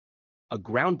A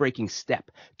groundbreaking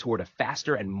step toward a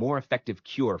faster and more effective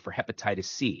cure for hepatitis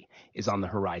C is on the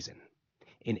horizon.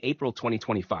 In April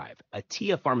 2025,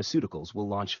 Atea Pharmaceuticals will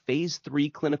launch phase 3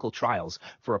 clinical trials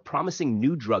for a promising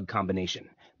new drug combination,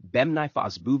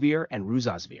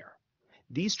 Bemnifosbuvir-Ruzasvir.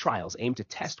 These trials aim to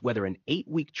test whether an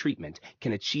 8-week treatment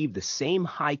can achieve the same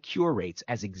high cure rates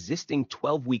as existing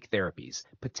 12-week therapies,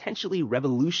 potentially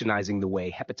revolutionizing the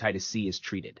way hepatitis C is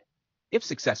treated. If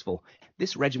successful,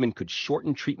 this regimen could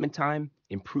shorten treatment time,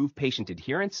 improve patient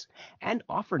adherence, and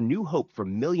offer new hope for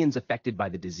millions affected by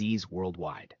the disease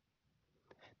worldwide.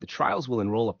 The trials will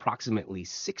enroll approximately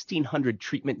 1,600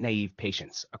 treatment-naive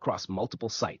patients across multiple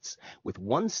sites, with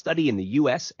one study in the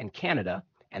US and Canada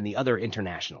and the other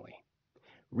internationally.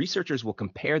 Researchers will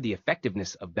compare the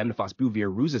effectiveness of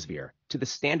Bemnifosbuvir-Ruzasvir to the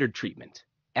standard treatment,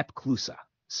 Epclusa,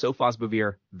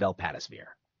 Sofosbuvir-Velpatasvir.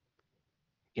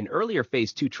 In earlier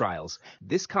phase 2 trials,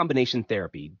 this combination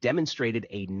therapy demonstrated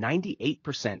a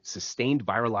 98% sustained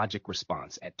virologic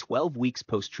response at 12 weeks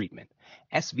post-treatment,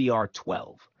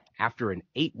 SVR12, after an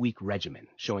 8-week regimen,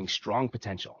 showing strong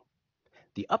potential.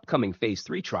 The upcoming phase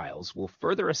 3 trials will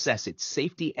further assess its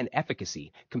safety and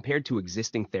efficacy compared to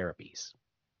existing therapies.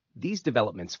 These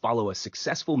developments follow a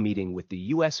successful meeting with the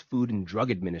U.S. Food and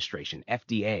Drug Administration,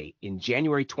 FDA, in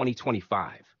January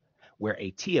 2025, where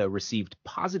Atea received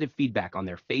positive feedback on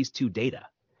their phase 2 data,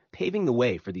 paving the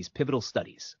way for these pivotal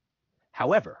studies.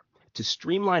 However, to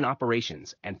streamline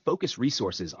operations and focus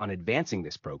resources on advancing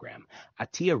this program,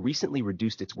 Atea recently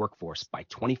reduced its workforce by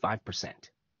 25%.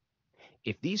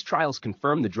 If these trials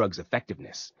confirm the drug's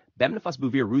effectiveness,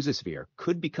 Bemnifosbuvir-Ruzasvir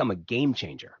could become a game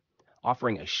changer,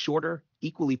 offering a shorter,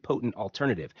 equally potent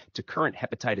alternative to current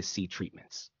hepatitis C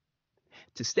treatments.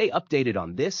 To stay updated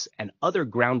on this and other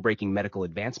groundbreaking medical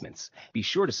advancements, be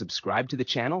sure to subscribe to the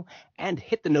channel and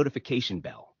hit the notification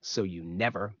bell so you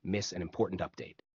never miss an important update.